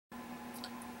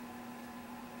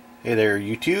Hey there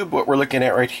YouTube, what we're looking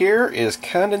at right here is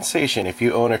condensation. If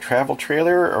you own a travel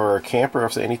trailer or a camper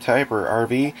of any type or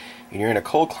RV and you're in a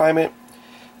cold climate,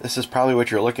 this is probably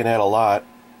what you're looking at a lot.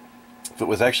 If it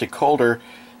was actually colder,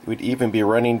 it would even be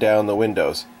running down the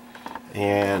windows.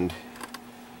 And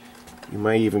you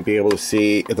might even be able to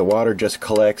see the water just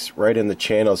collects right in the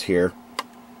channels here.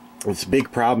 It's a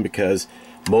big problem because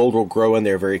mold will grow in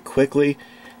there very quickly,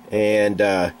 and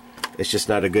it's just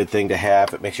not a good thing to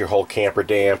have. It makes your whole camper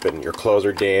damp, and your clothes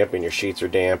are damp, and your sheets are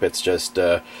damp. It's just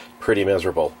pretty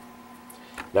miserable.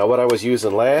 Now what I was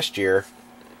using last year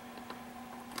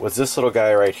was this little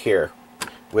guy right here,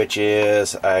 which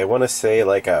is, I want to say,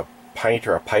 like a pint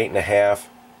or a pint and a half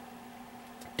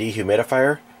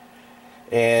dehumidifier.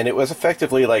 And it was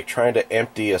effectively like trying to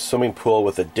empty a swimming pool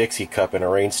with a Dixie cup in a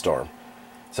rainstorm.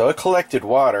 So it collected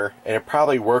water, and it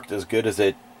probably worked as good as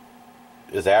it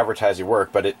is advertised to work,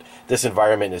 but this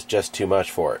environment is just too much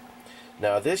for it.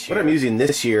 Now this year, what I'm using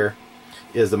this year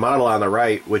is the model on the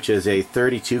right, which is a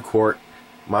 32 quart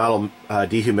model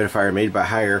dehumidifier made by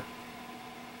Haier,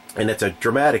 and it's a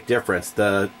dramatic difference.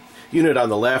 The unit on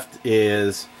the left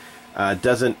is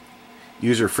doesn't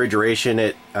use refrigeration.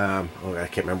 I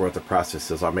can't remember what the process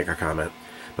is. I'll make a comment.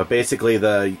 But basically,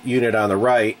 the unit on the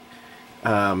right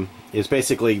is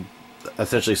basically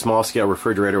essentially small scale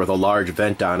refrigerator with a large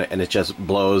vent on it, and it just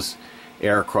blows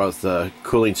air across the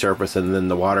cooling surface, and then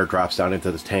the water drops down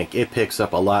into the tank. It picks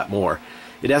up a lot more.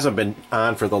 It hasn't been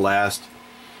on for the last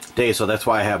day, so that's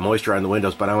why I have moisture on the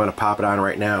windows, but I'm going to pop it on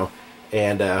right now,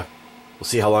 and we'll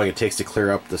see how long it takes to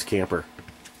clear up this camper.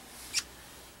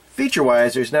 Feature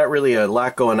wise, there's not really a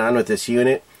lot going on with this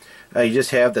unit. You just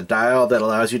have the dial that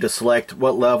allows you to select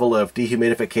what level of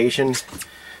dehumidification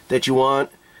that you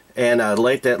want, and a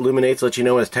light that illuminates lets you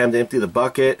know when it's time to empty the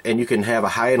bucket, and you can have a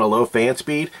high and a low fan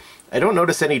speed. I don't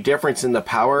notice any difference in the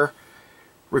power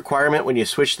requirement when you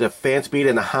switch the fan speed,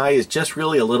 and the high is just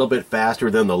really a little bit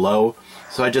faster than the low,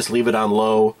 so I just leave it on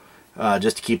low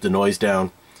just to keep the noise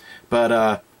down.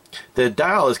 But the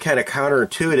dial is kind of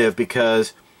counterintuitive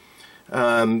because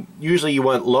usually you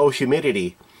want low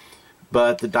humidity,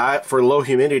 but the dial for low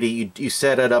humidity you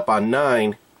set it up on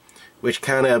 9, which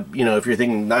kind of, you know, if you're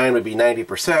thinking 9 would be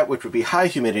 90%, which would be high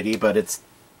humidity, but it's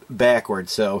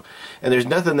backwards. So, and there's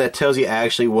nothing that tells you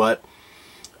actually what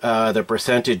the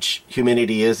percentage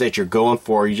humidity is that you're going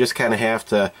for. You just kind of have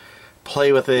to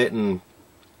play with it and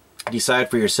decide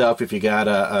for yourself if you got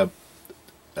a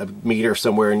meter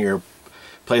somewhere in your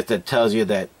place that tells you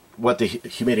that what the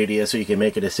humidity is, so you can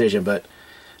make a decision. But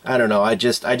I don't know, I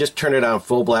just turn it on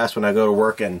full blast when I go to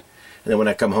work, and then when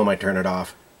I come home I turn it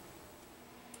off.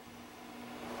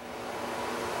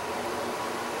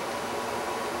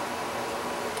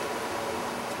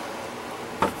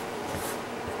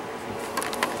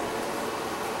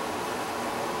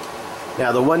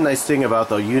 Now the one nice thing about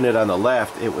the unit on the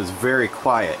left, it was very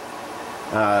quiet.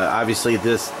 Obviously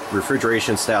this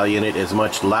refrigeration style unit is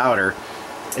much louder.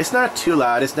 It's not too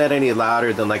loud, it's not any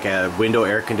louder than like a window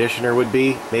air conditioner would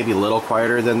be, maybe a little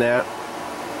quieter than that.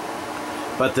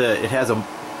 But it has a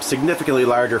significantly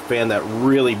larger fan that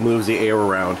really moves the air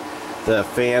around. The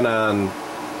fan on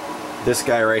this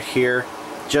guy right here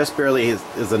just barely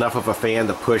is enough of a fan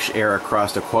to push air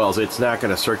across the coils. It's not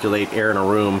going to circulate air in a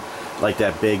room like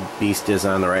that big beast is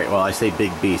on the right. Well, I say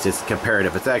big beast, it's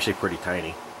comparative. It's actually pretty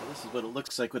tiny. This is what it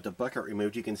looks like with the bucket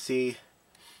removed. You can see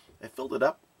I filled it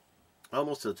up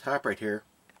almost to the top right here.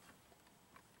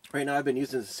 Right now I've been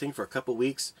using this thing for a couple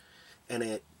weeks, and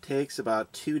it takes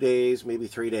about 2 days, maybe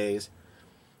 3 days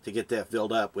to get that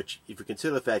filled up, which if you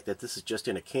consider the fact that this is just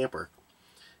in a camper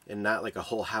and not like a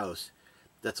whole house,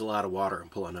 that's a lot of water I'm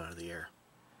pulling out of the air.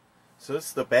 So this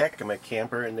is the back of my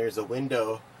camper, and there's a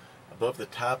window above the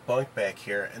top bunk back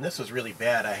here, and this was really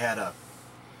bad. I had a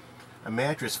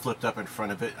mattress flipped up in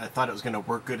front of it. I thought it was going to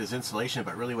work good as insulation,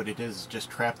 but really what it is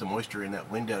just trap the moisture in that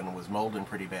window, and it was molding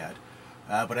pretty bad.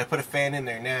 But I put a fan in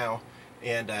there now,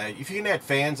 and if you can add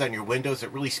fans on your windows, it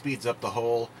really speeds up the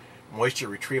whole moisture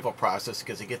retrieval process,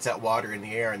 because it gets that water in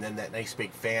the air, and then that nice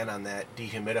big fan on that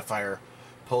dehumidifier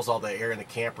pulls all the air in the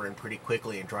camper in pretty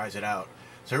quickly and dries it out.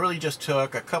 So it really just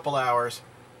took a couple hours,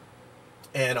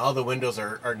 and all the windows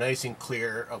are nice and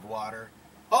clear of water.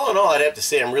 All in all, I'd have to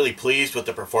say I'm really pleased with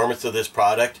the performance of this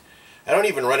product. I don't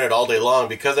even run it all day long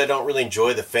because I don't really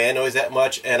enjoy the fan noise that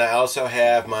much, and I also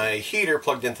have my heater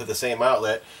plugged into the same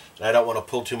outlet, and I don't want to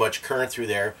pull too much current through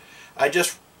there. I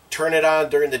just turn it on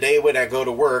during the day when I go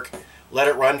to work, let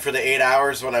it run for the 8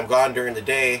 hours when I'm gone during the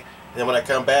day, and then when I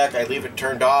come back I leave it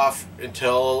turned off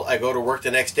until I go to work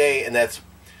the next day, and that's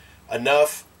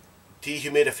enough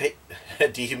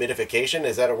dehumidification,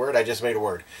 is that a word? I just made a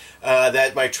word.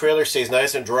 That my trailer stays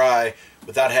nice and dry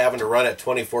without having to run it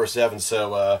 24/7.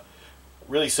 So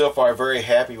really, so far, very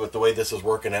happy with the way this is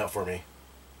working out for me.